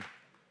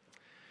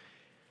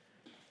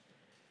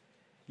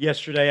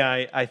Yesterday,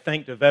 I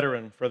thanked a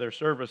veteran for their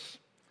service,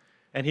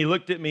 and he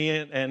looked at me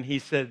and he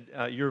said,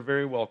 "You're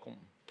very welcome."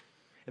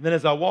 And then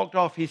as I walked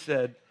off, he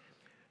said,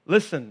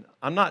 "Listen,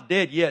 I'm not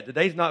dead yet.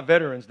 Today's not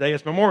Veterans Day,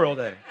 it's Memorial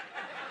Day."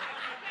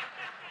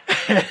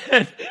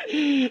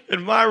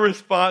 And my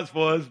response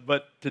was,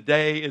 "But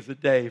today is a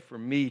day for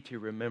me to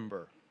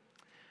remember."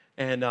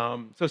 And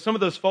so some of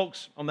those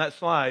folks on that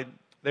slide,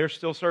 they're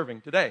still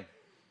serving today.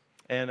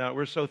 And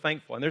we're so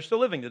thankful. And they're still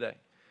living today.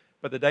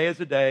 But the day is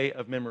a day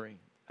of memory.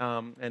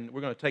 And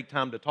we're going to take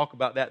time to talk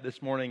about that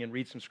this morning and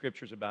read some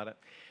scriptures about it.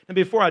 And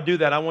before I do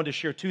that, I want to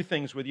share two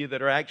things with you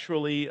that are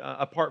actually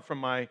apart from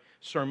my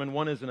sermon.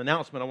 One is an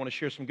announcement. I want to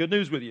share some good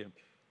news with you.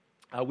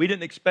 We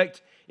didn't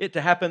expect it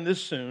to happen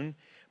this soon,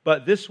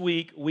 but this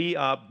week we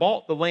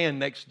bought the land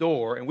next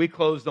door and we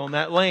closed on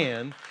that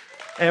land.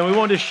 And we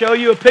wanted to show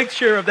you a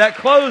picture of that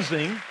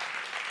closing.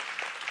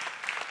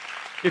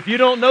 If you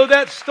don't know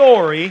that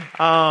story,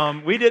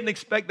 we didn't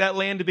expect that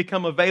land to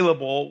become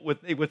available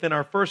within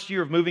our first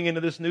year of moving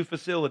into this new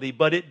facility,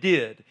 but it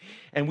did.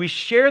 And we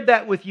shared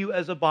that with you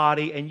as a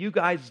body, and you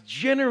guys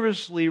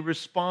generously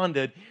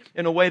responded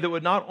in a way that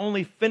would not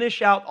only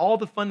finish out all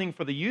the funding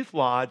for the youth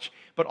lodge,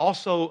 but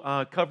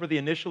also cover the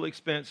initial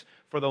expense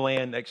for the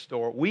land next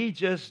door. We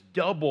just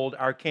doubled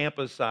our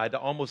campus size to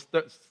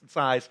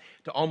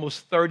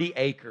almost 30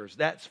 acres.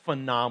 That's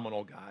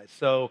phenomenal, guys.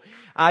 So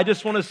I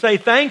just want to say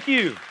thank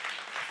you.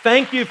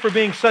 Thank you for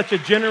being such a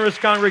generous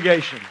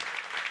congregation.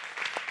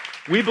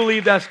 We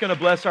believe that's going to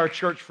bless our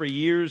church for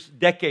years,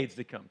 decades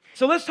to come.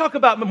 So let's talk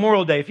about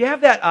Memorial Day. If you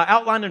have that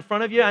outline in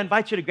front of you, I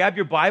invite you to grab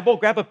your Bible,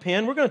 grab a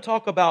pen. We're going to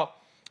talk about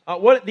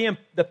what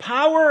the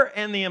power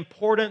and the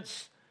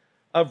importance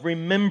of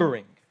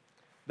remembering.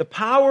 The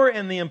power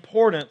and the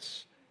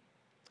importance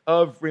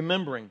of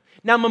remembering.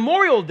 Now,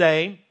 Memorial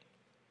Day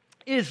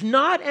is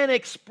not an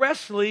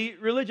expressly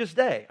religious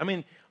day. I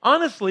mean,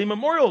 honestly,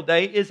 Memorial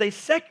Day is a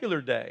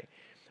secular day.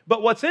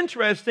 But what's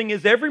interesting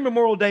is every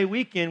Memorial Day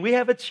weekend, we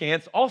have a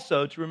chance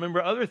also to remember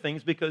other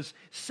things because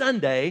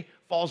Sunday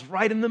falls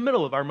right in the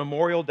middle of our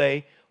Memorial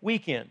Day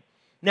weekend.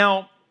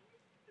 Now,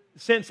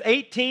 since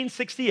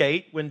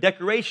 1868, when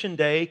Decoration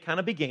Day kind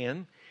of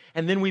began,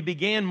 and then we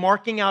began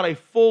marking out a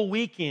full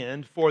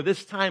weekend for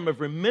this time of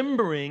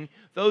remembering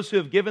those who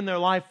have given their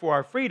life for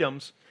our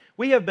freedoms,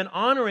 we have been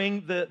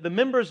honoring the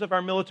members of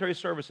our military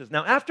services.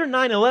 Now, after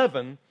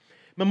 9/11,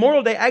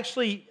 Memorial Day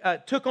actually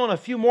took on a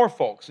few more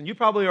folks, and you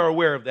probably are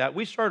aware of that.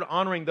 We started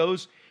honoring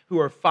those who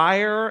are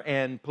fire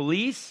and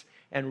police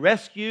and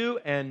rescue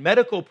and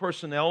medical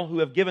personnel who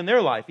have given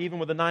their life, even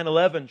with the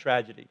 9/11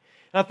 tragedy.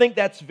 And I think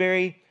that's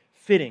very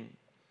fitting.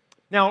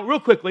 Now, real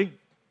quickly,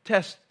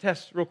 test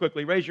real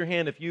quickly. Raise your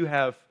hand if you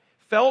have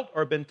felt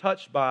or been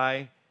touched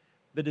by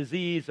the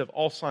disease of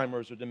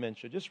Alzheimer's or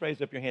dementia. Just raise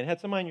up your hand.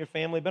 Had somebody in your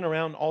family been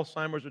around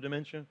Alzheimer's or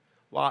dementia?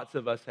 Lots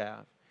of us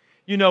have.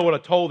 You know what a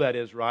toll that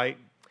is, right?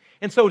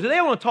 And so today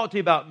I want to talk to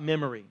you about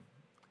memory.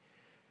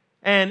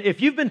 And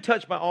if you've been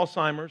touched by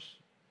Alzheimer's,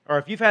 or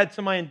if you've had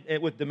somebody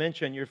with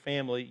dementia in your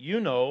family, you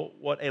know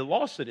what a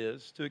loss it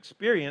is to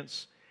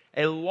experience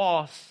a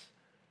loss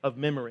of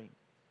memory.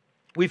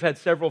 We've had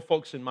several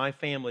folks in my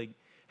family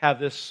have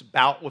this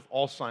bout with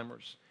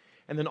Alzheimer's.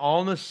 And then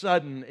all of a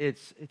sudden,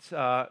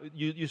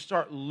 you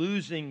start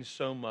losing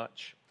so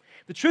much.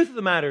 The truth of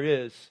the matter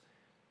is,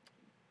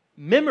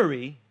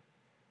 memory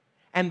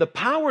and the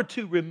power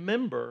to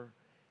remember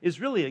is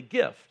really a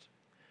gift.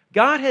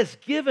 God has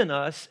given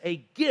us a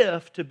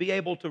gift to be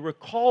able to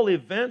recall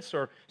events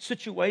or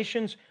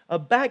situations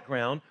of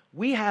background.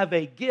 We have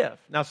a gift.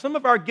 Now, some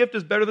of our gift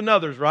is better than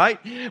others, right?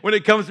 When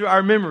it comes to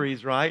our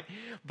memories, right?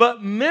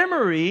 But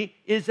memory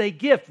is a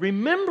gift.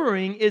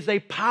 Remembering is a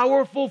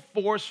powerful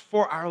force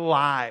for our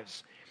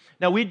lives.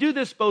 Now, we do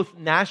this both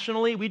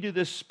nationally, we do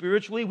this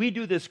spiritually, we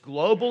do this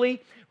globally.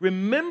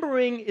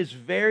 Remembering is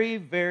very,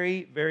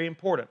 very, very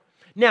important.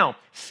 Now,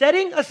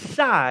 setting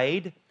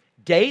aside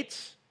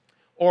dates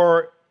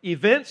or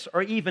events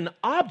or even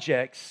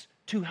objects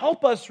to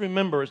help us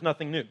remember is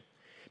nothing new.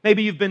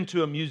 Maybe you've been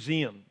to a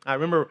museum. I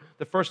remember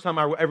the first time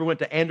I ever went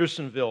to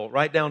Andersonville,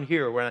 right down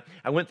here, where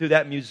I went through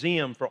that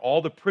museum for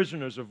all the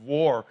prisoners of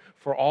war,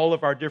 for all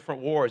of our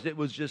different wars. It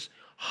was just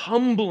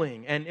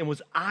humbling and it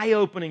was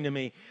eye-opening to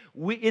me.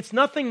 It's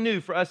nothing new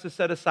for us to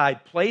set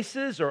aside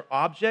places or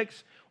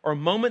objects or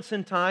moments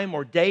in time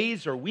or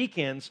days or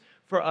weekends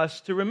for us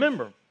to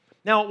remember.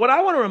 Now, what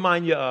I want to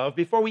remind you of,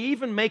 before we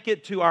even make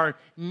it to our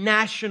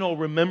national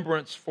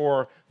remembrance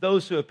for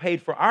those who have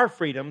paid for our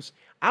freedoms,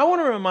 I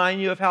want to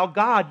remind you of how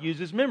God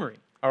uses memory,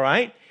 all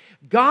right?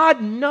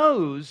 God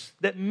knows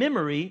that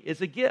memory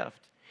is a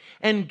gift.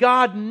 And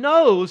God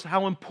knows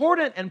how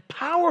important and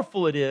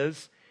powerful it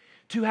is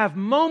to have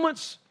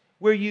moments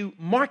where you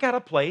mark out a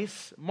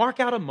place,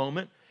 mark out a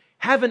moment,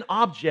 have an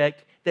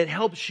object that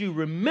helps you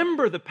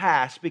remember the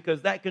past,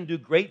 because that can do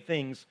great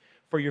things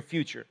for your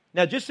future.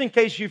 Now, just in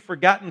case you've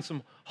forgotten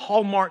some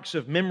hallmarks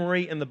of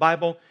memory in the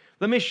Bible,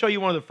 let me show you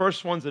one of the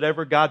first ones that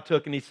ever God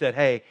took, and He said,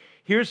 hey,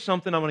 here's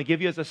something I want to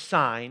give you as a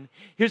sign.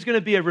 Here's going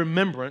to be a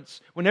remembrance.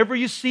 Whenever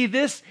you see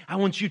this, I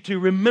want you to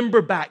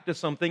remember back to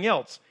something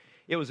else.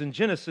 It was in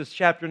Genesis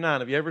chapter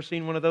 9. Have you ever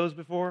seen one of those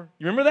before?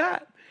 You remember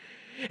that?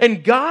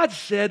 And God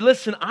said,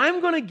 listen,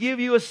 I'm going to give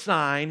you a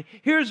sign.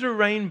 Here's a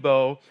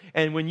rainbow.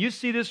 And when you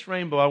see this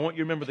rainbow, I want you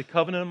to remember the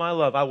covenant of my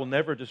love. I will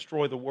never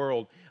destroy the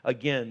world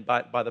again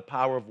by the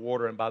power of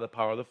water and by the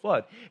power of the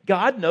flood.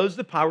 God knows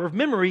the power of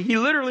memory. He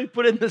literally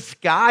put it in the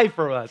sky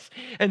for us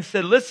and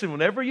said, listen,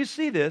 whenever you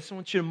see this, I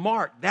want you to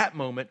mark that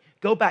moment.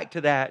 Go back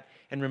to that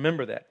and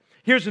remember that.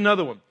 Here's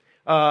another one.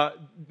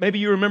 Maybe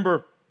you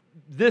remember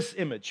this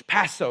image,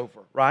 Passover,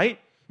 right?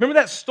 Remember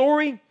that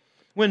story?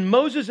 When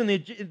Moses and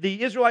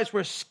the Israelites were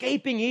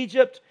escaping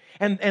Egypt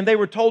and they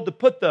were told to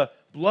put the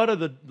blood of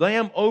the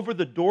lamb over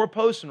the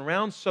doorposts and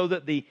around so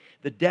that the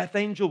death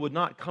angel would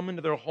not come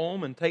into their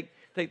home and take.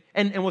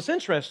 And what's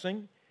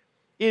interesting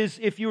is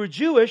if you were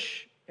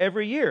Jewish,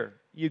 every year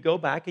you go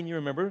back and you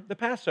remember the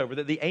Passover,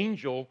 that the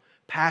angel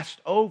passed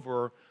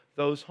over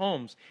those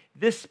homes.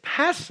 This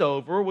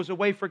Passover was a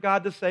way for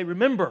God to say,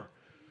 remember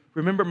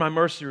my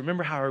mercy.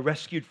 Remember how I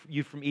rescued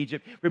you from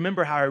Egypt.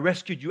 Remember how I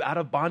rescued you out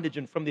of bondage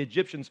and from the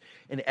Egyptians.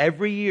 And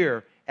every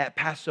year at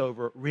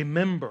Passover,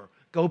 remember.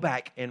 Go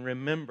back and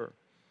remember.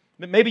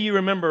 Maybe you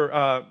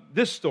remember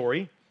this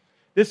story.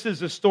 This is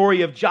the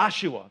story of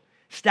Joshua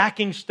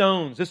stacking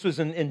stones. This was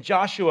in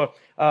Joshua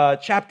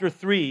chapter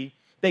 3.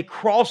 They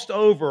crossed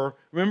over,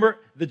 remember,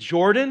 the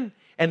Jordan,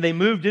 and they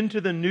moved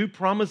into the new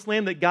promised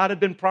land that God had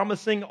been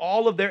promising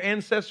all of their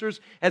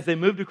ancestors as they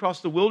moved across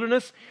the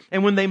wilderness.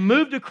 And when they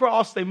moved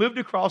across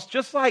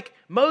just like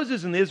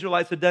Moses and the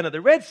Israelites had done at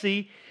the Red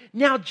Sea.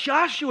 Now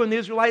Joshua and the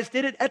Israelites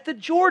did it at the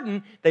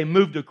Jordan. They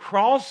moved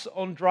across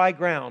on dry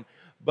ground.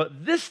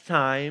 But this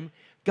time,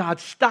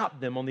 God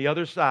stopped them on the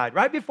other side.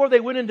 Right before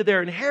they went into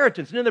their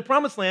inheritance and in the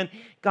promised land,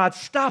 God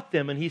stopped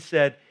them and He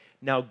said,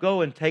 now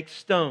go and take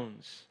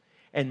stones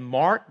and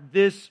mark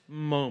this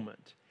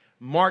moment.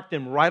 Mark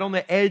them right on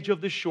the edge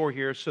of the shore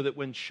here so that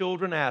when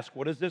children ask,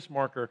 what is this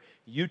marker?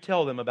 You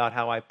tell them about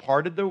how I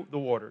parted the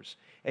waters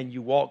and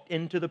you walked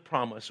into the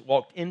promise,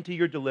 walked into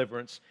your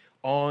deliverance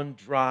on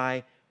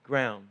dry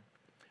ground.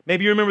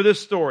 Maybe you remember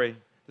this story,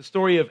 the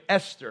story of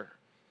Esther.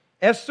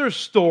 Esther's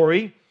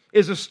story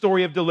is a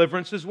story of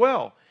deliverance as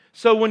well.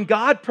 So when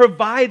God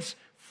provides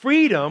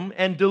freedom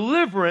and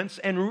deliverance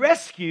and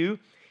rescue,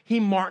 He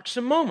marks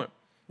a moment.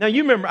 Now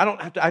you remember,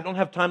 I don't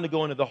have time to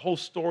go into the whole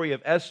story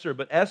of Esther,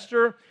 but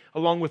Esther,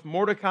 along with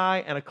Mordecai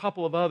and a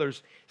couple of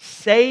others,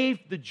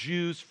 saved the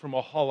Jews from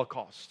a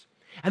Holocaust.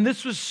 And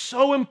this was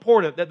so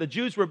important that the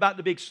Jews were about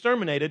to be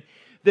exterminated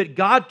that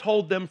God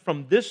told them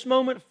from this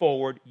moment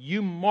forward,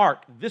 you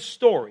mark this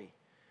story,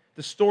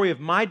 the story of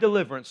my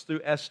deliverance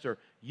through Esther,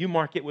 you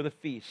mark it with a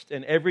feast.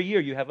 And every year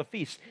you have a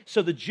feast.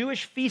 So the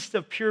Jewish feast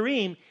of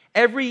Purim,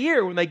 every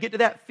year when they get to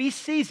that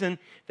feast season,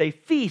 they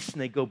feast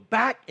and they go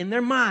back in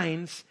their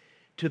minds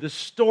to the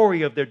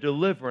story of their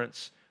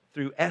deliverance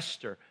through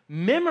Esther.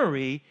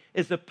 Memory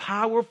is a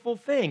powerful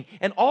thing.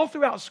 And all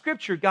throughout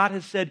Scripture, God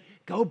has said,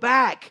 go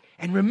back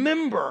and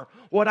remember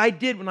what I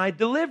did when I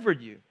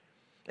delivered you.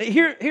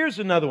 Here's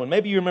another one.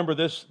 Maybe you remember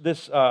this,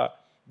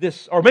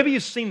 or maybe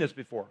you've seen this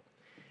before.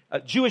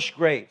 Jewish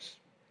graves.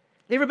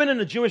 You ever been in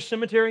a Jewish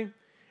cemetery?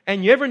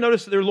 And you ever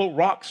notice that there are little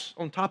rocks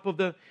on top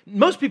of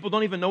most people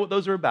don't even know what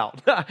those are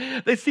about.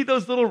 They see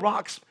those little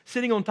rocks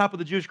sitting on top of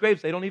the Jewish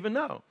graves. They don't even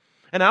know.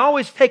 And I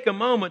always take a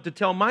moment to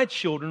tell my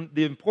children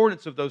the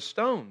importance of those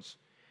stones,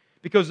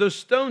 because those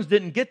stones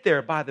didn't get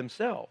there by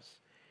themselves.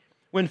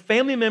 When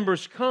family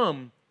members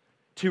come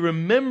to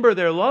remember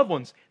their loved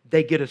ones,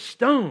 they get a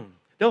stone.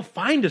 They'll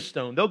find a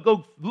stone. They'll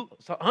go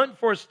hunt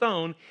for a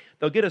stone.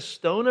 They'll get a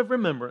stone of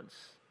remembrance,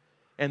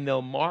 and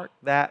they'll mark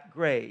that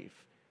grave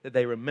that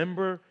they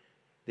remember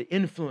the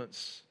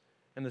influence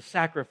and the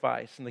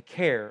sacrifice and the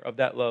care of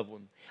that loved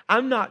one.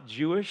 I'm not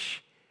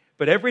Jewish,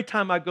 but every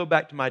time I go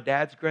back to my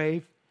dad's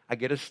grave, I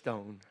get a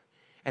stone,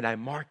 and I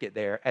mark it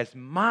there as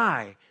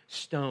my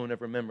stone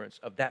of remembrance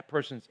of that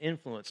person's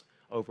influence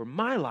over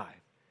my life.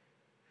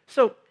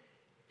 So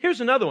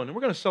here's another one, and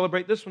we're going to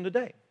celebrate this one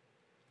today.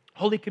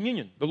 Holy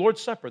Communion, the Lord's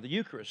Supper, the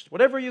Eucharist,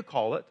 whatever you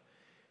call it,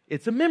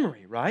 it's a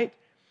memory, right?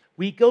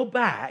 We go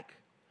back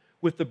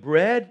with the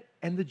bread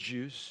and the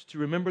juice to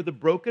remember the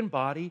broken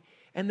body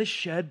and the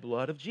shed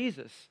blood of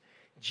Jesus.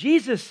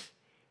 Jesus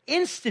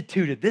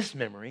instituted this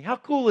memory. How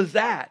cool is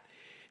that?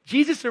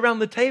 Jesus around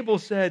the table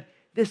said,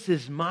 this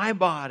is my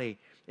body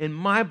and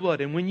my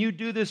blood. And when you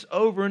do this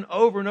over and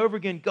over and over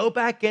again, go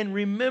back and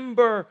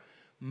remember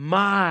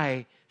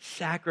my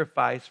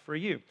sacrifice for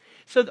you.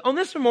 So on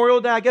this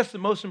Memorial Day, I guess the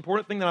most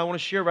important thing that I want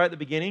to share right at the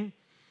beginning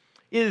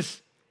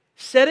is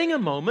setting a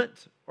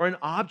moment or an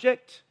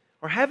object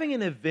or having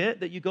an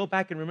event that you go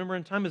back and remember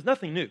in time is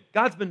nothing new.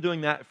 God's been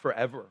doing that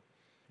forever.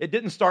 It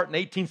didn't start in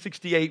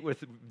 1868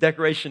 with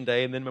Decoration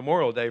Day and then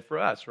Memorial Day for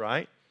us,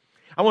 right?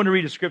 I want to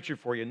read a scripture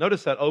for you.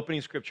 Notice that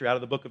opening scripture out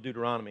of the book of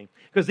Deuteronomy,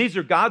 because these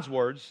are God's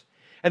words,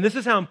 and this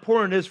is how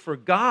important it is for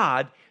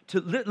God to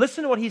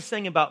listen to what He's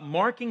saying about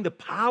marking the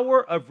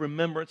power of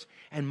remembrance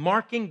and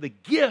marking the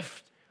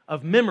gift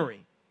of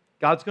memory.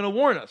 God's going to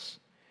warn us.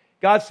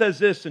 God says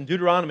this in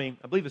Deuteronomy,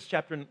 I believe it's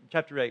chapter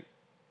 8.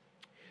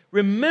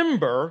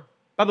 Remember,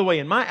 By the way,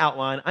 in my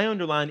outline, I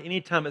underlined any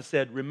time it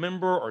said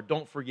remember or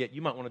don't forget.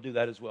 You might want to do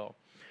that as well.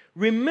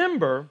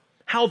 Remember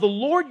how the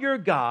Lord your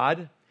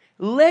God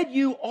led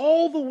you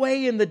all the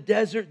way in the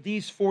desert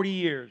these 40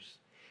 years.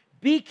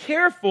 Be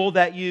careful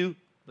that you,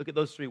 look at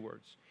those three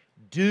words,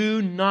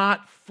 do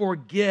not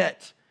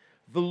forget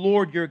the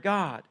Lord your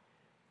God.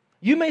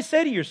 You may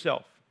say to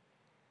yourself,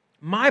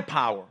 my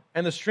power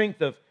and the strength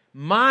of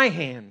my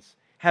hands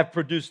have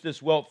produced this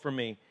wealth for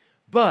me.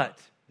 But,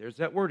 there's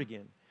that word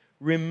again,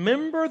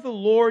 remember the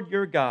Lord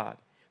your God,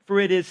 for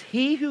it is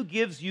He who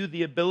gives you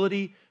the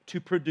ability to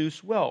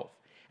produce wealth,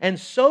 and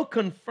so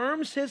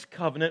confirms His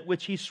covenant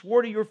which He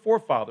swore to your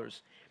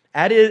forefathers,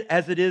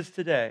 as it is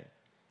today.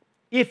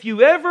 If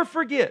you ever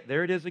forget,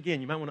 there it is again,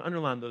 you might want to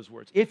underline those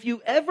words. If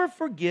you ever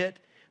forget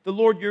the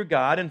Lord your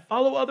God and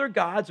follow other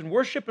gods and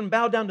worship and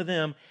bow down to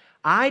them,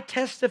 I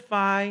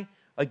testify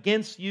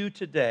against you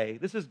today,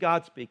 this is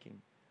God speaking,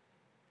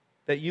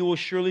 that you will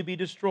surely be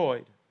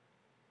destroyed.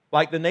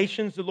 Like the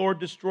nations the Lord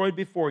destroyed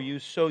before you,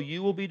 so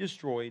you will be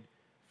destroyed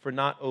for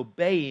not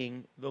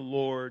obeying the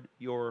Lord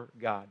your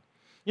God.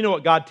 You know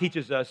what God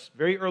teaches us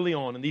very early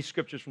on in these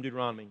scriptures from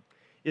Deuteronomy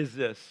is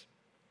this.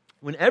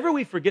 Whenever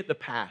we forget the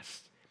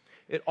past,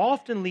 it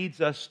often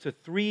leads us to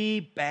three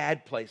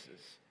bad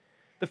places.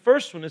 The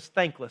first one is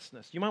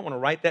thanklessness. You might want to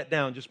write that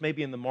down, just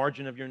maybe in the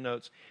margin of your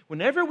notes.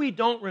 Whenever we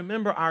don't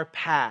remember our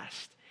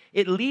past,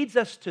 it leads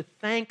us to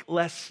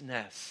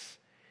thanklessness.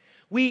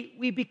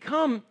 We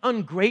become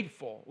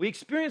ungrateful. We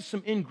experience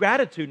some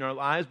ingratitude in our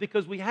lives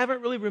because we haven't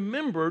really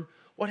remembered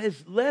what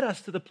has led us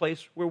to the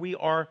place where we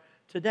are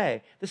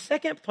today. The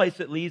second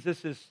place it leads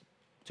us is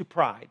to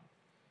pride.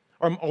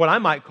 Or what I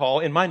might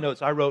call, in my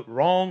notes, I wrote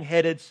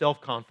wrong-headed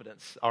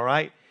self-confidence, all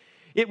right?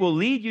 It will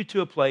lead you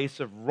to a place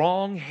of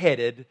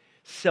wrong-headed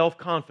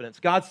self-confidence.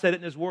 God said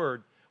it in His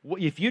Word.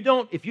 If you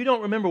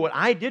don't remember what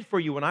I did for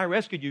you when I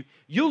rescued you,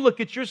 you'll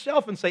look at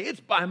yourself and say, it's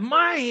by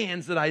my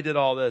hands that I did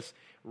all this.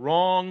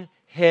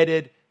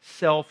 Wrong-headed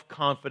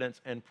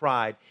self-confidence and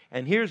pride.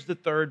 And here's the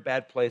third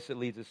bad place it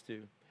leads us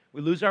to.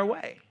 We lose our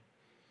way.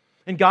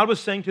 And God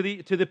was saying to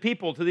the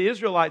people, to the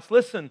Israelites,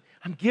 listen,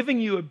 I'm giving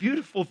you a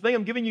beautiful thing.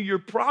 I'm giving you your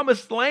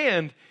promised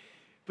land.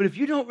 But if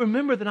you don't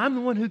remember that I'm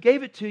the one who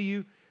gave it to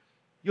you,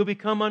 you'll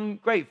become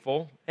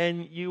ungrateful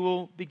and you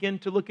will begin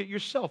to look at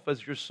yourself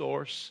as your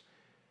source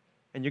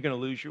and you're going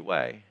to lose your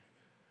way.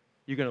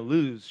 You're going to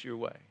lose your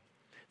way.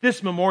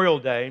 This Memorial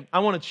Day, I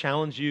want to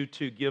challenge you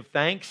to give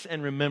thanks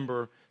and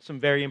remember some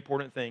very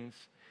important things.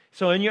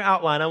 So in your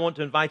outline, I want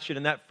to invite you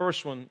to that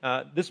first one,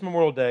 this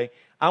Memorial Day,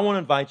 I want to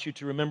invite you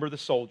to remember the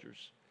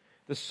soldiers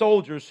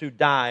who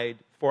died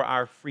for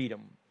our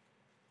freedom.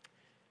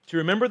 To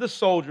remember the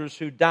soldiers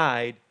who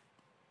died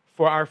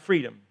for our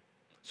freedom.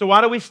 So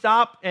why do we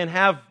stop and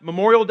have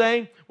Memorial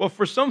Day? Well,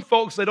 for some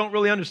folks, they don't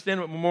really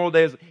understand what Memorial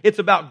Day is. It's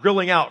about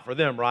grilling out for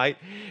them, right?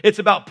 It's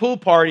about pool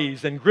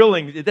parties and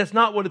grilling. That's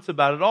not what it's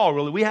about at all,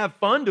 really. We have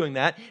fun doing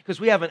that because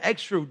we have an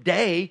extra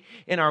day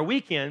in our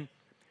weekend.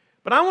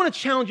 But I want to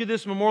challenge you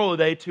this Memorial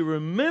Day to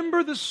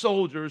remember the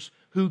soldiers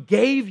who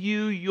gave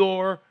you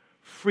your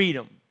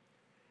freedom.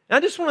 And I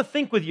just want to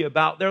think with you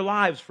about their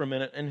lives for a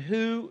minute and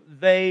who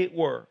they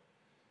were.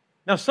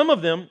 Now, some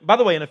of them, by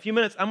the way, in a few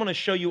minutes, I'm going to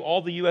show you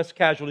all the U.S.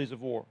 casualties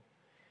of war.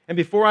 And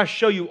before I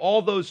show you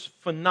all those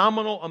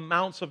phenomenal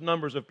amounts of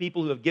numbers of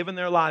people who have given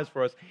their lives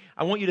for us,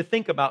 I want you to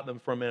think about them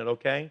for a minute,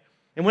 okay?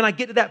 And when I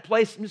get to that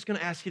place, I'm just going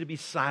to ask you to be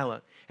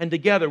silent. And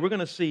together, we're going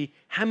to see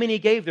how many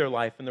gave their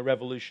life in the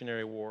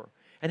Revolutionary War.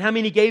 And how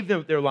many gave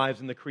their lives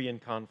in the Korean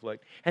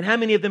conflict? And how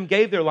many of them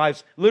gave their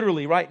lives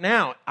literally right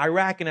now,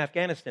 Iraq and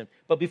Afghanistan?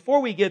 But before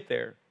we get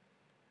there,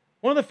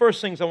 one of the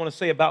first things I want to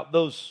say about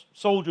those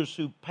soldiers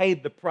who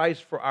paid the price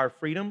for our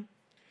freedom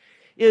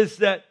is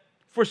that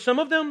for some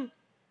of them,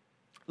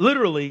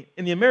 literally,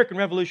 in the American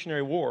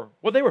Revolutionary War,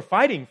 what they were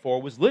fighting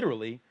for was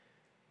literally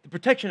the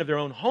protection of their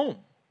own home.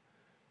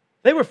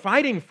 They were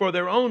fighting for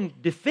their own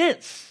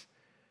defense,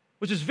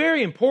 which is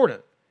very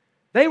important.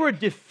 They were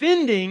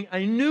defending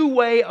a new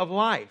way of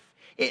life.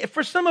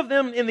 For some of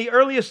them, in the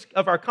earliest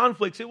of our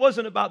conflicts, it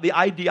wasn't about the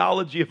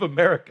ideology of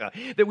America,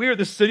 that we were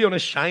the city on a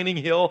shining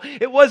hill.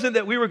 It wasn't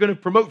that we were going to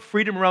promote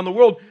freedom around the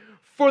world.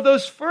 For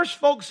those first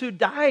folks who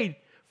died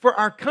for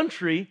our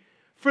country,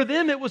 for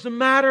them it was a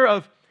matter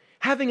of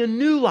having a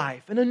new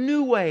life and a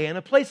new way and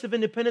a place of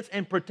independence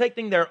and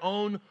protecting their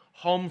own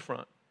home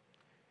front.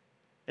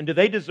 And do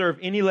they deserve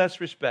any less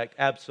respect?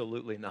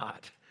 Absolutely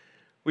not.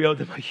 We owe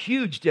them a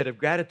huge debt of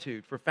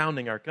gratitude for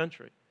founding our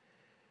country.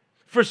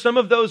 For some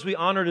of those we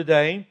honor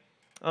today,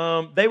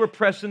 they were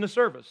pressed into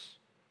service.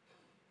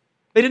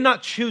 They did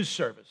not choose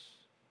service.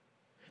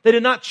 They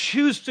did not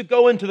choose to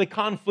go into the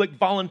conflict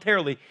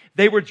voluntarily.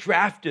 They were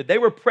drafted. They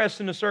were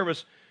pressed into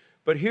service.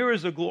 But here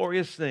is a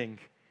glorious thing.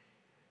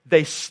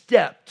 They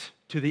stepped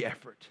to the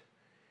effort.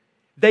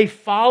 They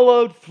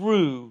followed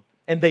through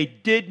and they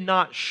did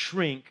not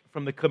shrink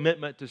from the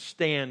commitment to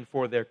stand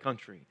for their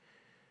country.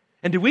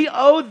 And do we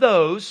owe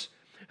those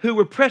who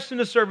were pressed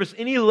into service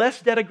any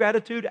less debt of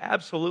gratitude?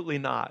 Absolutely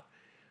not.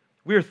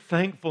 We're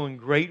thankful and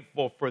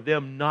grateful for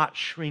them not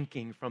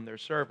shrinking from their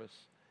service.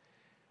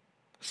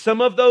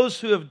 Some of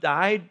those who have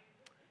died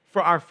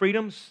for our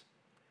freedoms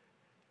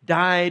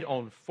died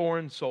on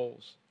foreign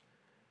soils,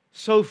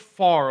 so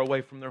far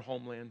away from their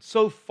homeland,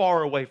 so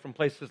far away from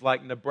places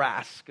like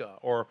Nebraska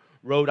or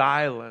Rhode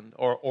Island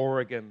or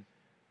Oregon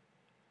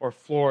or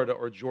Florida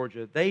or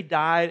Georgia. They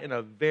died in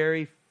a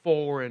very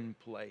foreign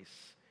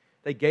place.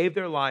 They gave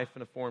their life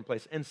in a foreign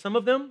place. And some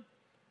of them,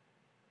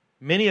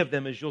 many of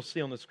them, as you'll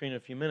see on the screen in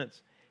a few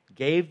minutes,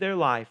 gave their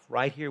life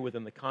right here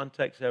within the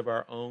context of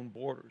our own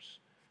borders.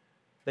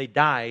 They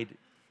died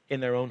in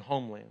their own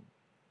homeland.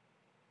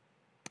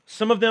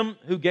 Some of them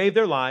who gave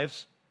their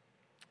lives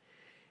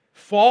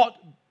fought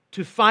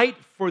to fight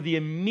for the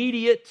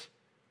immediate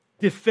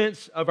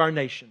defense of our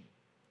nation.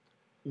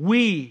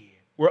 We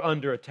were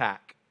under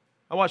attack.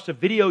 I watched a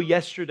video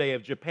yesterday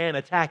of Japan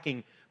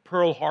attacking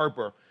Pearl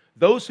Harbor.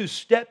 Those who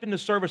stepped into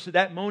service at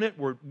that moment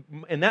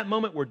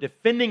were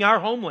defending our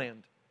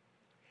homeland.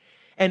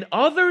 And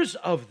others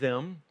of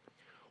them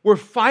were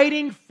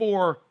fighting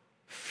for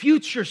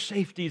future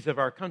safeties of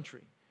our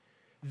country.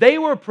 They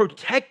were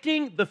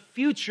protecting the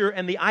future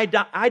and the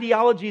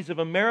ideologies of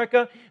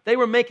America. They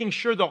were making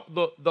sure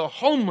the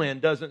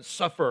homeland doesn't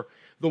suffer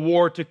the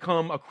war to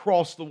come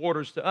across the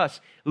waters to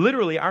us.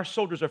 Literally, our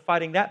soldiers are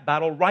fighting that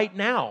battle right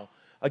now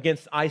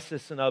against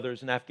ISIS and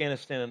others in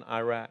Afghanistan and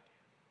Iraq.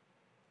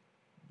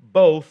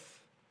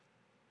 Both,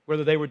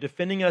 whether they were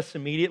defending us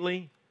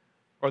immediately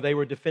or they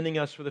were defending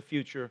us for the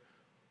future,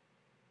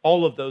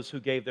 all of those who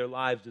gave their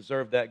lives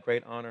deserve that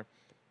great honor.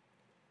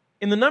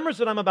 In the numbers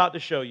that I'm about to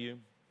show you,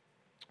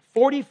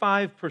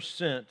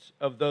 45%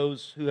 of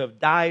those who have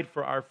died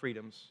for our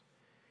freedoms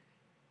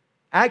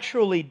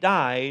actually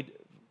died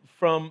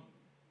from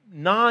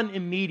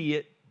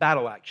non-immediate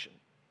battle action.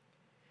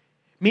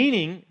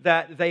 Meaning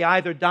that they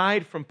either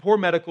died from poor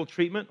medical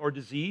treatment or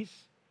disease,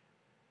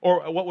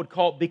 or what would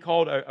be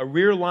called a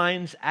rear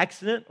lines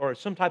accident or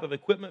some type of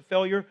equipment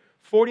failure.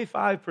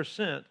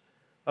 45%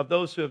 of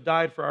those who have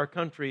died for our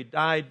country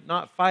died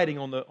not fighting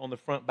on the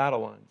front battle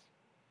lines.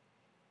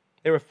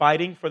 They were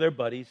fighting for their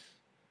buddies,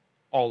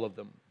 all of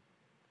them.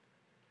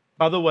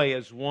 By the way,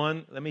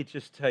 let me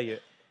just tell you,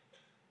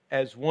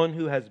 as one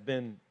who has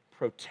been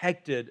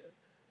protected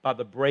by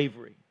the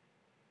bravery,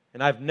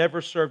 and I've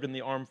never served in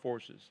the armed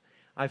forces,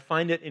 I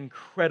find it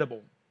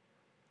incredible,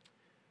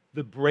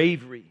 the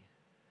bravery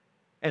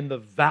and the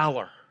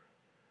valor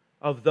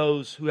of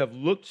those who have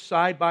looked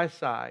side by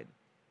side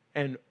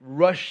and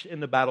rushed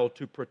into battle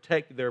to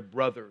protect their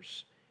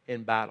brothers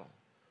in battle.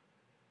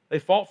 They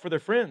fought for their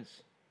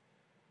friends.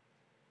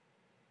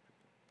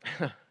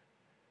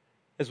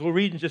 As we'll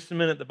read in just a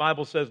minute, the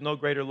Bible says no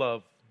greater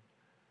love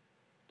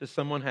does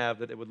someone have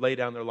that they would lay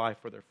down their life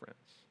for their friends.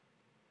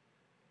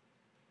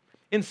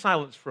 In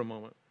silence for a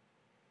moment,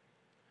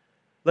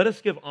 let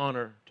us give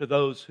honor to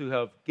those who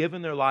have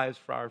given their lives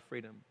for our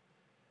freedom.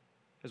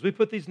 As we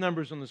put these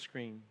numbers on the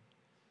screen,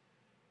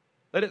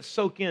 let it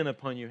soak in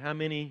upon you how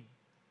many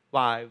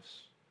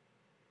lives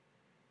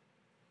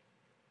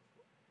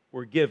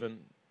were given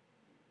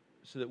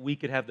so that we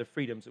could have the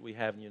freedoms that we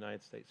have in the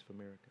United States of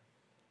America.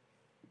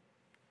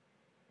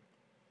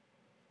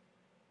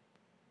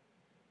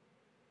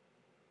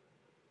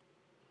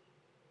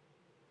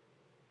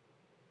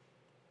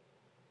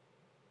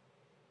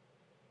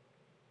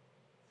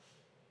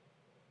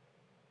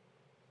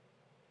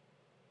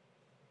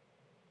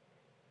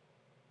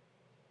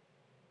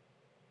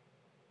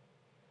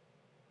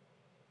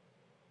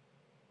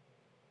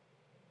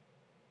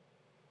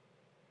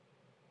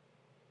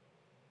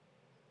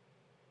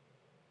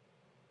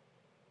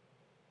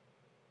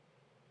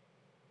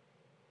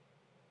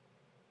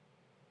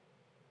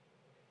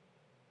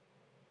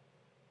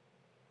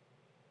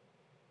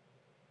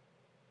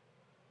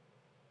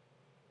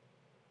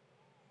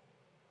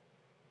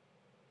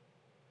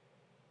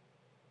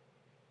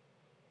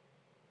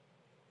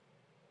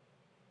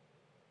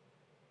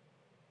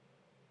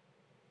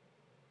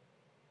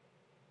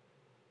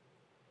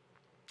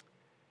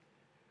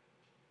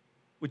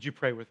 Would you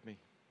pray with me?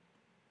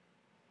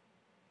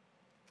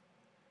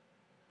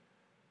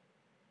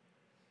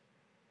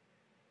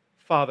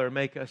 Father,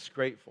 make us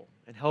grateful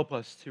and help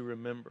us to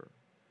remember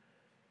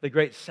the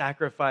great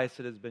sacrifice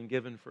that has been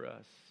given for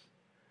us.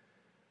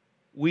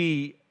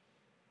 We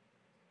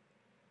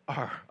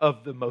are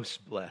of the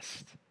most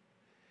blessed.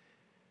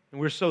 And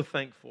we're so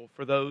thankful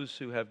for those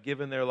who have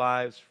given their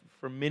lives,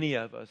 for many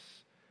of us,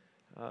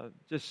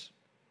 just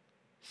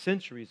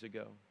centuries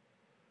ago.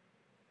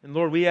 And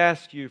Lord, we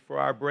ask you for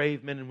our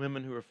brave men and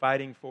women who are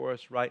fighting for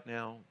us right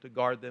now to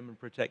guard them and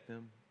protect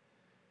them.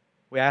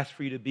 We ask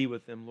for you to be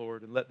with them,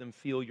 Lord, and let them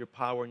feel your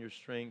power and your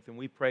strength. And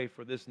we pray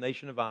for this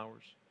nation of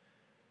ours,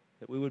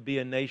 that we would be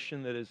a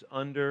nation that is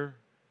under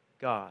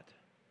God,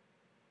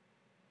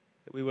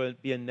 that we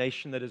would be a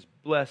nation that is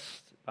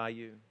blessed by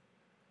you,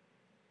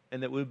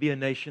 and that we would be a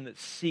nation that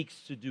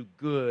seeks to do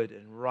good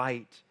and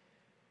right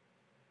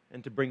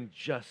and to bring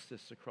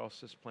justice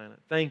across this planet.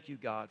 Thank you,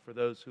 God, for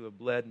those who have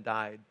bled and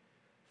died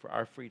for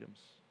our freedoms.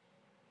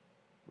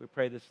 We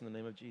pray this in the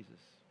name of Jesus.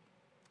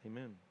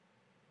 Amen.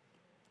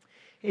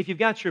 Hey, if you've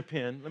got your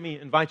pen, let me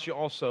invite you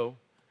also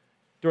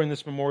during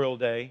this Memorial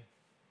Day.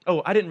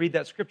 Oh, I didn't read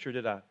that scripture,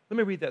 did I? Let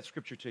me read that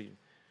scripture to you.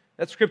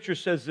 That scripture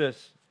says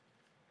this,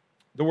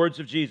 the words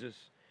of Jesus.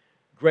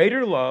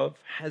 Greater love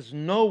has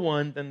no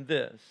one than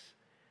this,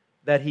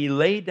 that he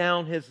laid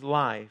down his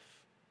life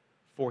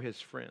for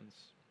his friends.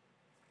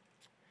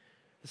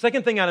 The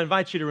second thing I'd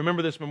invite you to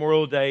remember this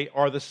Memorial Day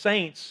are the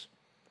saints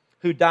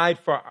who died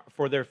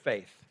for their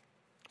faith,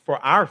 for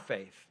our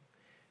faith.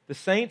 The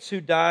saints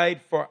who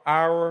died for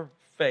our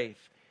faith.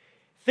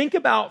 Think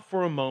about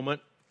for a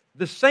moment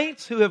the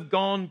saints who have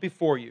gone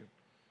before you.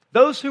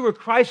 Those who were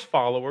Christ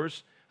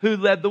followers who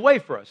led the way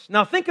for us.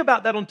 Now think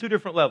about that on two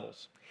different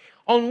levels.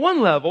 On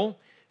one level,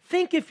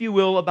 think, if you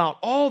will, about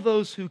all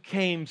those who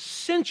came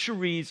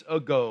centuries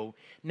ago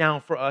now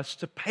for us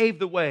to pave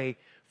the way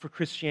for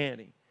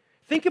Christianity.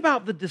 Think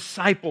about the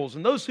disciples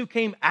and those who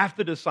came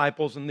after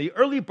disciples and the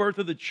early birth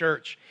of the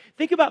church.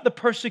 Think about the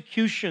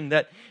persecution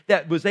that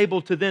was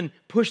able to then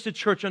push the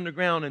church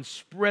underground and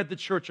spread the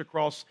church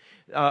across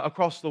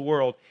the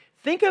world.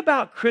 Think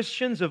about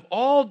Christians of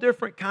all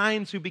different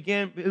kinds who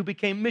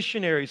became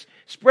missionaries,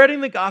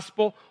 spreading the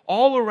gospel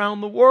all around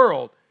the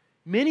world.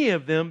 Many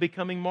of them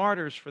becoming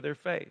martyrs for their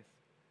faith.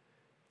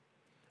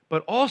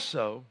 But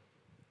also,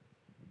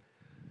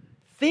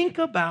 think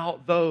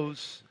about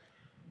those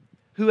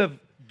who have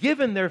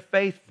given their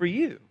faith for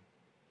you,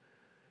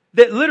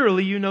 that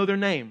literally you know their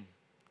name.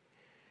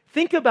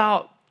 Think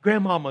about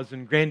grandmamas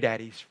and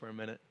granddaddies for a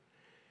minute.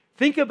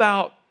 Think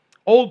about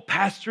old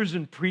pastors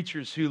and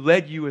preachers who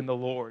led you in the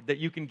Lord that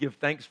you can give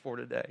thanks for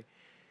today.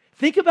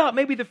 Think about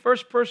maybe the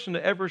first person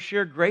to ever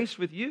share grace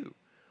with you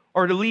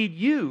or to lead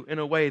you in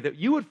a way that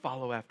you would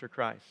follow after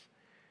Christ.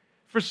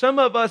 For some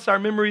of us, our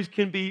memories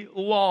can be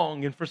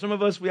long, and for some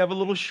of us, we have a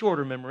little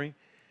shorter memory.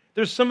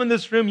 There's some in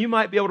this room, you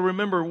might be able to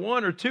remember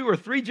 1 or 2 or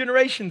 3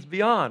 generations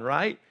beyond,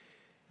 right?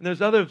 And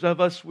there's others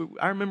of us,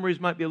 our memories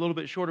might be a little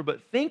bit shorter,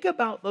 but think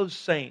about those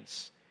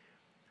saints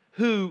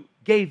who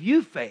gave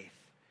you faith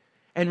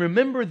and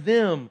remember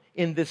them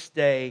in this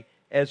day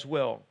as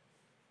well.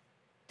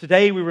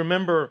 Today we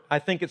remember, I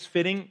think it's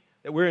fitting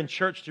that we're in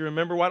church to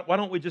remember. Why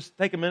don't we just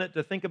take a minute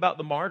to think about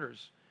the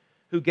martyrs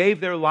who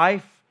gave their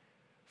life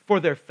for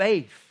their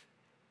faith,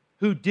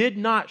 who did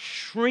not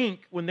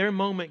shrink when their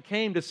moment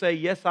came to say,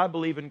 yes, I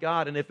believe in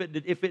God, and if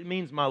it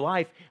means my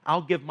life,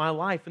 I'll give my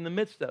life in the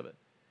midst of it.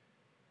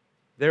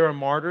 There are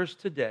martyrs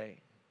today.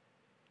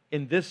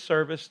 In this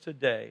service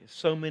today,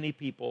 so many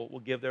people will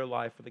give their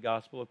life for the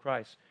gospel of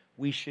Christ.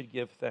 We should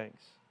give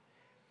thanks.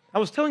 I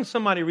was telling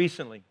somebody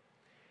recently,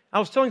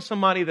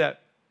 that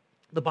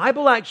the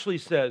Bible actually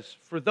says,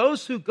 for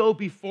those who go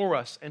before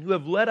us and who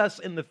have led us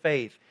in the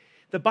faith,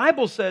 the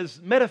Bible says,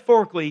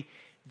 metaphorically,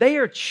 they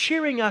are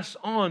cheering us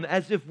on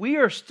as if we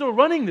are still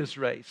running this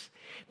race.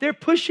 They're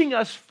pushing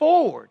us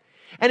forward.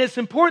 And it's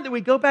important that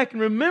we go back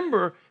and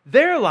remember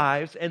their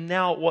lives and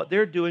now what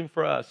they're doing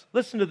for us.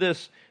 Listen to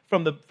this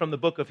from the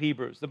book of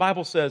Hebrews. The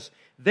Bible says,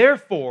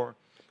 therefore,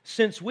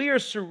 since we are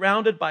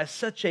surrounded by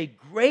such a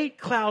great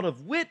cloud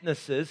of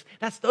witnesses,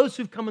 that's those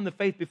who've come in the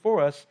faith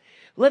before us,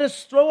 let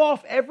us throw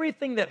off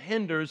everything that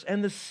hinders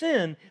and the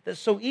sin that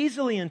so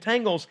easily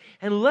entangles,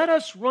 and let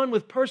us run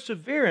with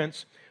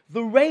perseverance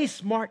the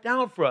race marked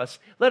out for us.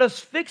 Let us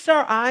fix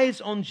our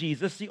eyes on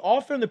Jesus, the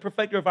author and the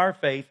perfecter of our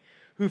faith,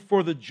 who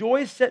for the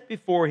joy set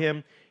before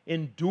him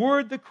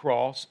endured the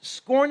cross,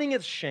 scorning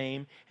its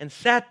shame, and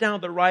sat down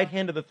at the right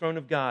hand of the throne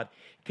of God.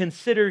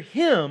 Consider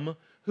him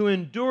who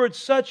endured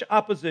such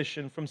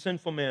opposition from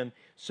sinful men,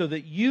 so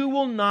that you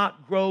will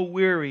not grow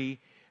weary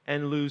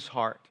and lose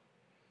heart.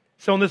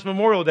 So on this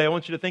Memorial Day, I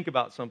want you to think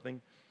about something.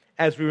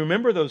 As we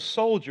remember those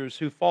soldiers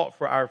who fought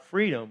for our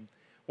freedom,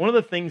 one of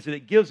the things that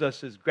it gives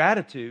us is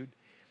gratitude,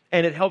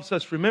 and it helps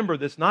us remember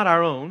this, not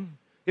our own.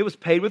 It was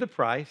paid with a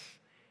price,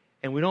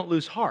 and we don't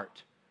lose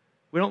heart.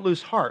 We don't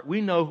lose heart.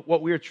 We know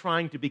what we are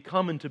trying to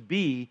become and to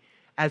be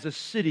as a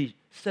city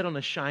set on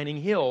a shining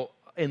hill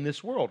in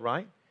this world,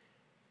 right?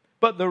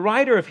 But the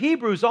writer of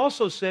Hebrews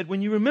also said,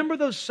 when you remember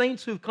those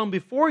saints who've come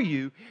before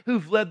you,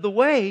 who've led the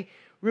way,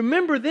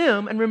 remember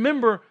them and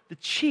remember the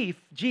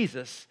chief,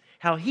 Jesus,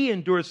 how he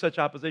endured such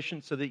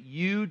opposition so that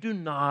you do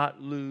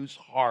not lose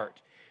heart.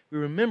 We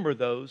remember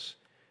those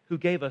who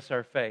gave us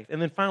our faith.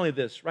 And then finally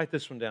this, write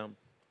this one down.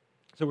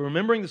 So we're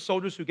remembering the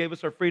soldiers who gave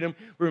us our freedom.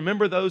 We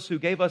remember those who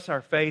gave us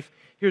our faith.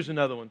 Here's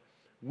another one.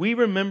 We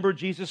remember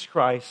Jesus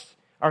Christ,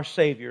 our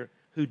Savior,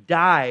 who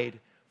died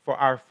for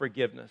our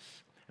forgiveness.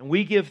 And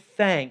we give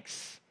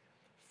thanks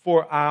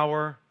for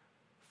our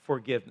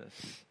forgiveness.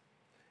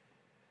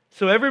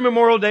 So every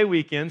Memorial Day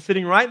weekend,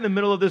 sitting right in the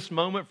middle of this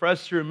moment for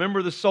us to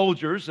remember the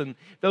soldiers and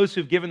those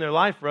who've given their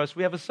life for us,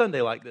 we have a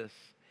Sunday like this.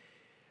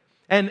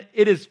 And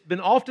it has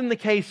been often the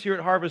case here at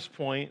Harvest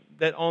Point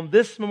that on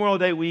this Memorial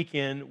Day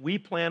weekend, we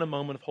plan a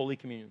moment of Holy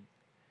Communion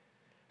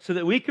so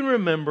that we can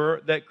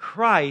remember that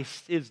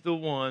Christ is the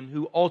one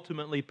who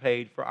ultimately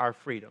paid for our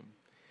freedom.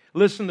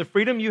 Listen, the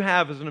freedom you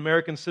have as an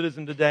American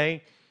citizen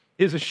today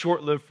is a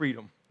short-lived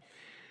freedom.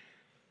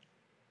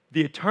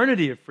 The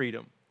eternity of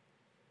freedom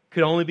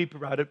could only be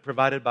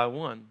provided by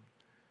one,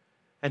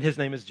 and his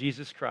name is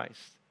Jesus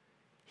Christ.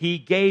 He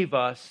gave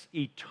us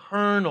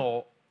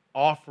eternal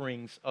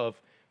offerings of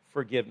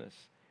forgiveness.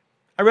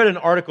 I read an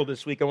article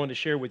this week I wanted to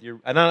share with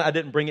you, and I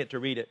didn't bring it to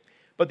read it.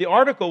 But the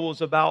article was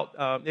about,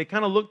 it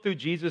kind of looked through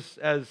Jesus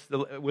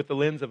with the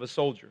lens of a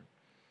soldier.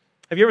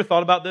 Have you ever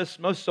thought about this?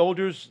 Most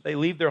soldiers, they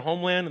leave their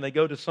homeland and they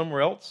go to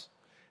somewhere else.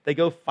 They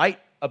go fight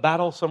a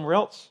battle somewhere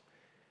else.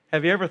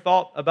 Have you ever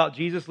thought about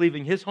Jesus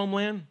leaving his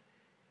homeland?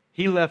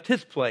 He left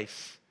his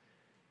place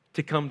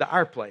to come to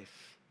our place.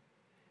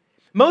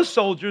 Most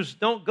soldiers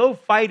don't go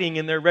fighting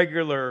in their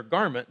regular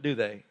garment, do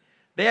they?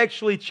 They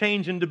actually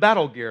change into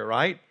battle gear,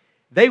 right?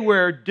 They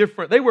wear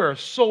a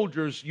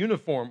soldier's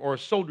uniform or a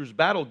soldier's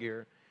battle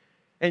gear.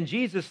 And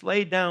Jesus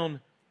laid down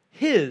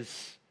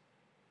his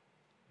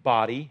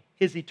body,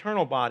 his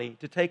eternal body,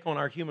 to take on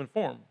our human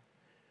form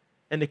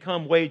and to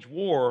come wage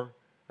war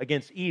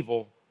against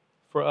evil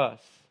for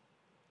us.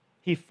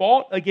 He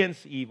fought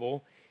against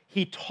evil.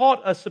 He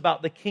taught us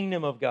about the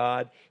kingdom of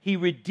God. He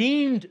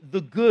redeemed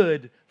the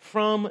good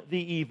from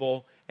the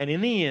evil. And in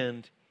the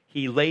end,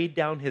 he laid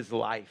down his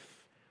life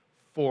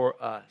for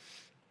us.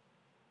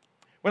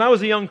 When I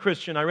was a young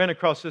Christian, I ran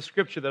across this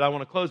scripture that I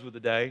want to close with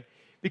today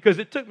because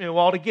it took me a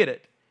while to get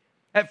it.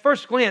 At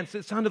first glance,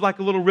 it sounded like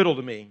a little riddle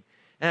to me.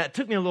 And it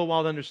took me a little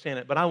while to understand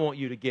it, but I want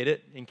you to get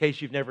it in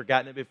case you've never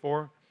gotten it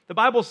before. The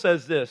Bible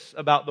says this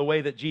about the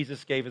way that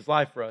Jesus gave his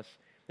life for us.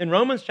 In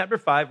Romans chapter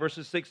 5,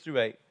 verses 6 through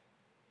 8,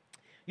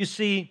 you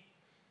see,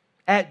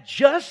 at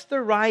just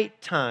the right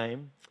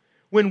time,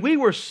 when we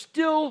were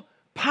still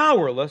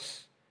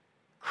powerless,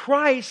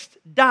 Christ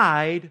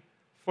died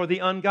for the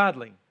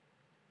ungodly.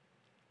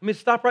 Let me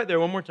stop right there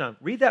one more time.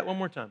 Read that one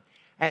more time.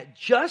 At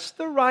just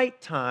the right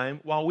time,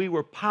 while we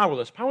were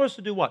powerless. Powerless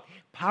to do what?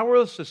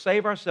 Powerless to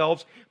save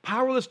ourselves.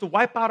 Powerless to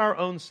wipe out our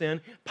own sin.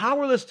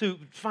 Powerless to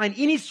find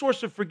any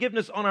source of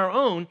forgiveness on our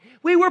own.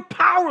 We were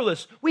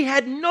powerless. We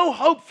had no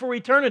hope for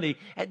eternity.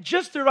 At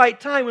just the right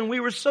time, when we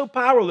were so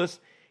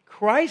powerless,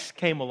 Christ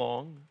came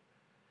along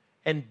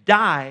and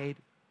died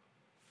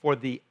for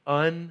the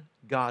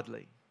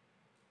ungodly.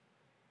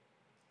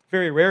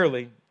 Very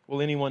rarely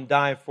will anyone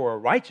die for a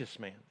righteous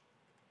man.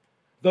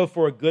 Though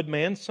for a good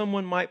man,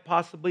 someone might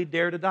possibly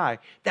dare to die.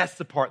 That's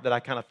the part that I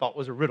kind of thought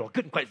was a riddle.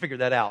 Couldn't quite figure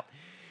that out.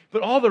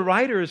 But all the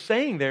writer is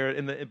saying there,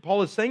 and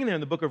Paul is saying there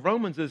in the book of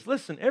Romans is,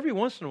 listen, every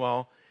once in a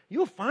while,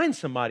 you'll find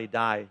somebody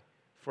die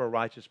for a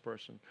righteous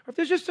person. Or if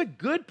there's just a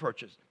good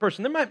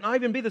person, there might not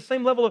even be the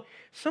same level of,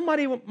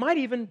 somebody might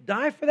even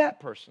die for that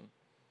person.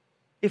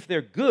 If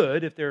they're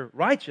good, if they're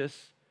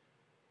righteous,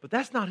 but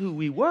that's not who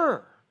we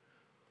were.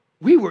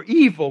 We were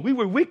evil. We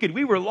were wicked.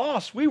 We were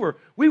lost. We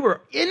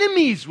were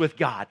enemies with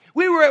God.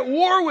 We were at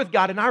war with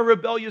God in our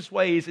rebellious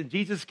ways, and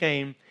Jesus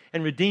came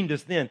and redeemed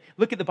us then.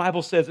 Look at the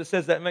Bible says. It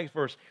says that next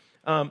verse.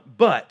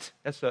 But,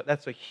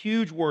 that's a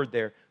huge word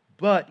there.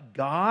 But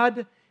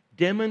God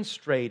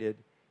demonstrated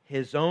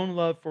his own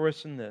love for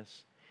us in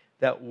this,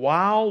 that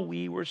while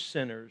we were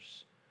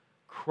sinners,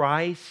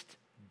 Christ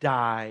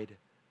died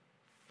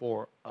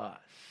for us.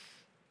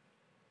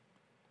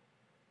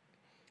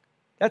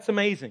 That's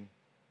amazing.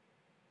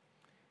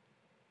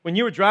 When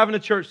you were driving to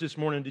church this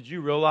morning, did you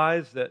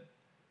realize that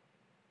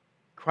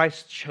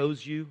Christ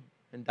chose you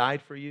and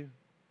died for you?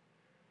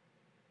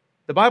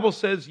 The Bible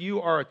says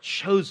you are a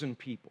chosen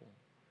people.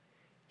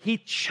 He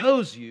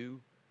chose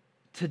you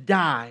to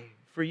die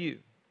for you.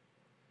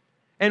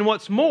 And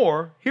what's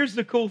more, here's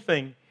the cool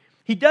thing.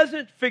 He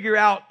doesn't figure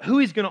out who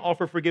he's going to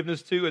offer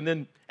forgiveness to and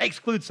then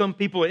exclude some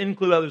people and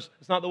include others.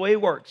 It's not the way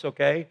it works,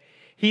 okay?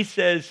 He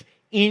says,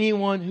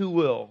 anyone who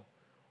will,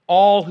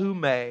 all who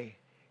may,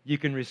 you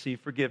can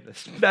receive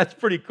forgiveness. That's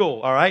pretty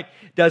cool, all right?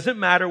 Doesn't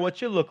matter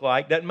what you look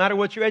like. Doesn't matter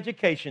what your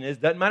education is.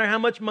 Doesn't matter how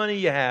much money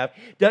you have.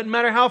 Doesn't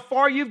matter how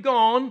far you've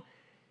gone.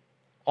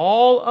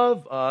 All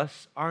of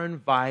us are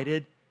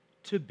invited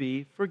to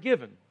be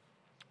forgiven.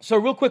 So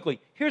real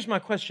quickly, here's my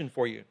question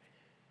for you.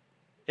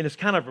 And it's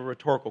kind of a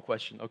rhetorical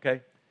question,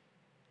 okay?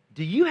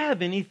 Do you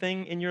have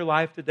anything in your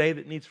life today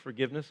that needs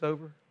forgiveness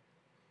over?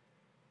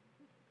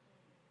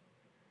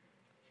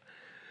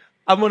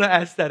 I'm going to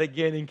ask that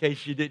again in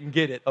case you didn't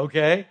get it,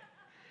 okay?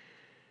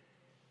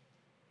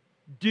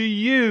 Do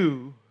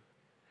you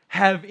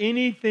have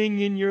anything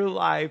in your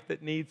life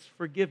that needs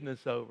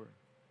forgiveness over?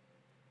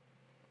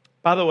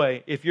 By the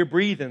way, if you're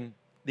breathing,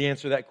 the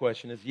answer to that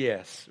question is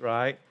yes,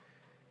 right?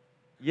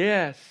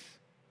 Yes.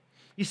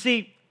 You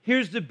see,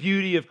 here's the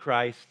beauty of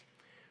Christ.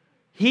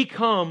 He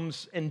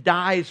comes and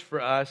dies for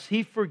us.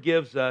 He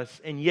forgives us,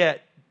 and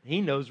yet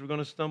He knows we're going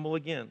to stumble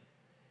again.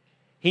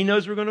 He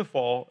knows we're going to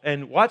fall.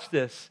 And watch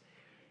this.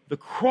 The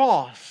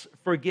cross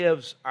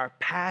forgives our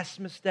past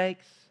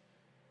mistakes.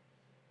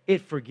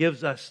 It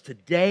forgives us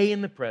today in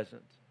the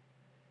present.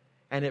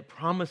 And it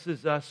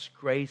promises us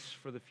grace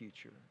for the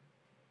future.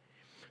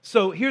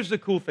 So here's the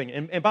cool thing.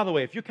 And by the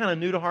way, if you're kind of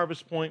new to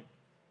Harvest Point,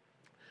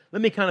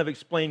 let me kind of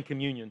explain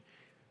communion.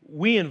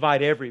 We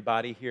invite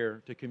everybody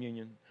here to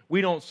communion. We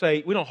don't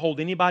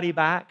hold anybody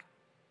back.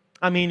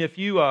 I mean, if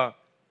you're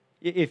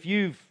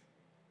a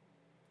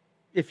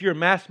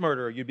mass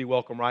murderer, you'd be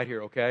welcome right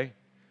here, okay?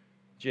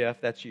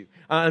 Jeff, that's you.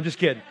 I'm just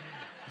kidding.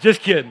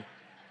 Just kidding.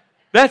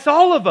 That's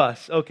all of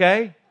us,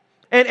 okay?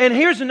 And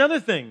here's another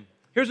thing.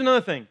 Here's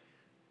another thing.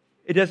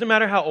 It doesn't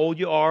matter how old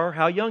you are or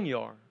how young you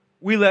are.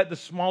 We let the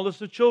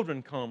smallest of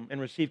children come and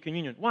receive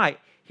communion. Why?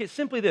 It's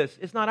simply this.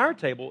 It's not our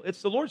table.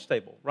 It's the Lord's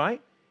table,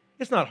 right?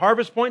 It's not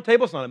Harvest Point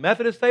table. It's not a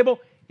Methodist table.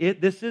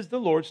 This is the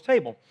Lord's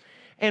table.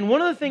 And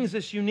one of the things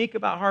that's unique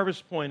about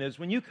Harvest Point is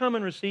when you come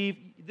and receive,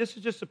 this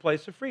is just a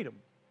place of freedom.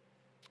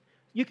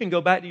 You can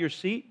go back to your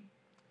seat.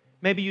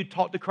 Maybe you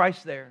talk to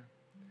Christ there.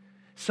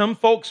 Some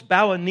folks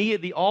bow a knee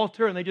at the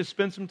altar and they just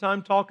spend some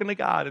time talking to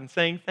God and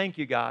saying, thank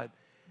you, God.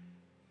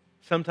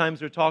 Sometimes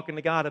they're talking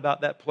to God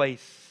about that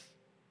place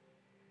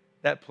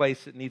that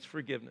needs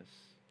forgiveness.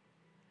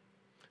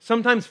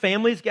 Sometimes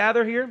families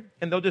gather here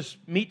and they'll just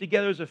meet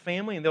together as a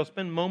family and they'll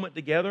spend a moment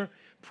together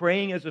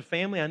praying as a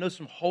family. I know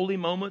some holy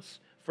moments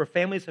for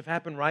families have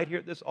happened right here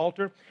at this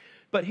altar.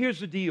 But here's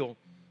the deal.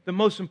 The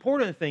most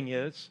important thing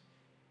is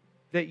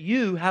that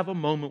you have a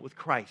moment with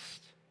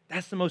Christ.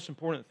 That's the most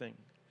important thing.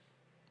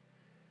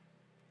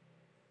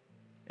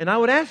 And I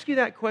would ask you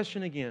that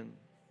question again.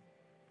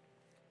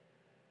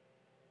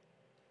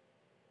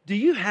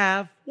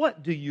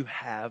 What do you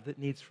have that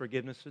needs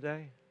forgiveness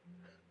today?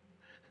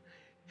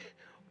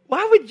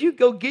 Why would you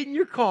go get in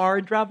your car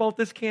and drive off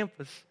this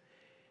campus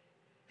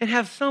and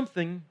have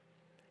something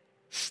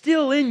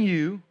still in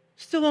you,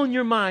 still on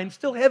your mind,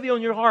 still heavy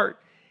on your heart,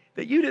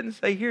 that you didn't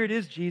say, here it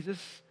is,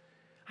 Jesus.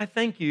 I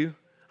thank you.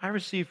 I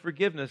receive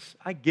forgiveness.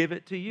 I give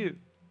it to you.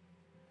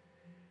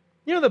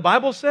 You know what the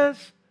Bible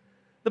says?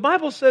 The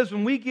Bible says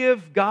when we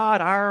give God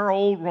our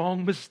old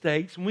wrong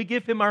mistakes, when we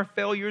give Him our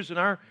failures and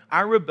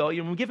our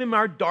rebellion, when we give Him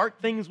our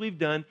dark things we've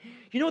done,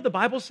 you know what the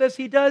Bible says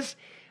He does?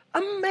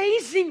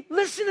 Amazing.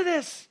 Listen to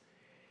this.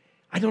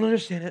 I don't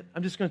understand it.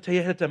 I'm just going to tell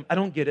you ahead of time. I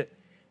don't get it.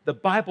 The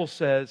Bible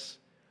says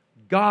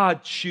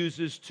God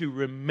chooses to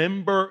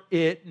remember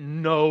it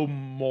no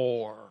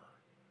more.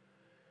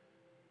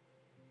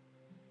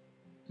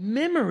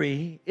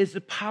 Memory is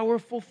a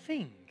powerful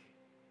thing.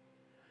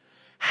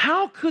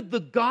 How could the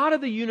God of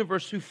the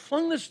universe who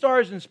flung the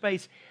stars in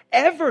space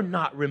ever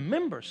not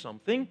remember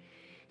something?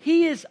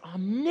 He is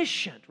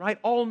omniscient, right?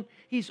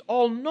 He's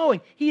all-knowing.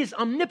 He is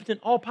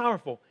omnipotent,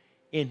 all-powerful.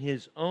 In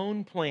His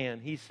own plan,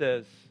 He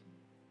says,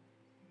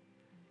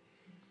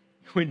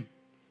 when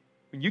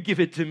you give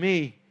it to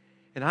me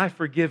and I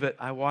forgive it,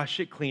 I wash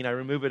it clean. I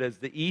remove it as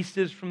the east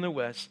is from the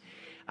west.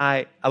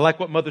 I like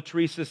what Mother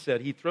Teresa said.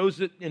 He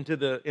throws it into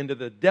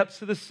the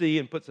depths of the sea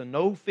and puts a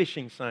no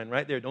fishing sign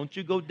right there. Don't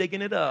you go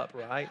digging it up,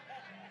 right?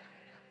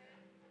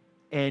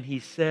 And He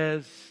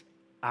says,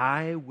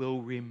 I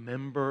will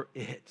remember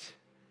it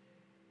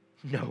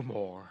no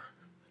more.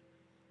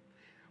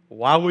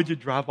 Why would you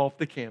drive off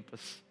the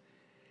campus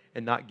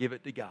and not give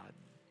it to God?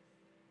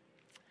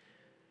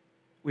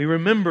 We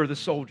remember the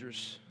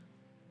soldiers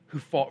who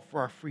fought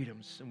for our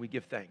freedoms, and we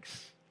give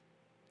thanks.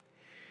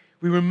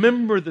 We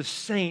remember the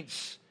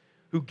saints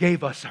who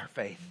gave us our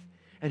faith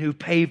and who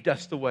paved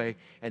us the way,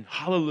 and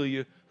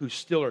hallelujah, who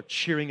still are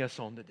cheering us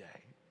on today.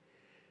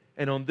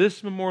 And on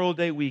this Memorial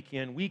Day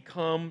weekend, we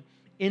come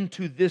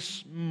into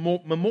this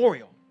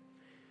memorial,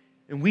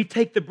 and we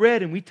take the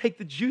bread and we take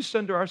the juice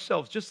unto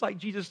ourselves, just like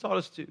Jesus taught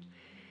us to.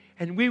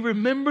 And we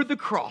remember the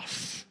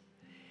cross,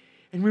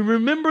 and we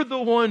remember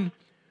the one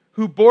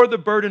who bore the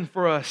burden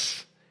for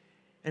us,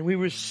 and we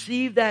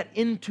receive that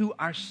into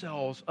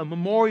ourselves, a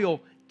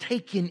memorial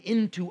taken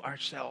into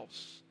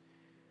ourselves.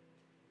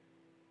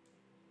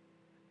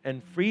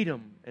 And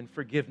freedom and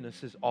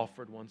forgiveness is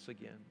offered once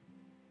again.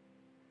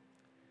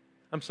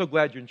 I'm so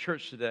glad you're in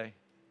church today.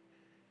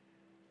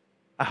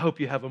 I hope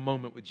you have a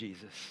moment with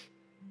Jesus.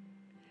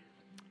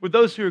 Would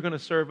those who are going to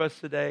serve us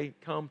today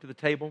come to the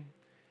table?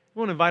 We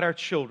want to invite our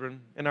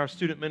children and our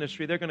student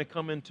ministry. They're going to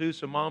come in too,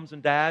 so moms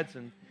and dads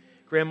and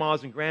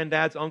grandmas and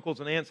granddads, uncles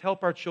and aunts,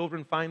 help our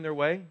children find their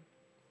way.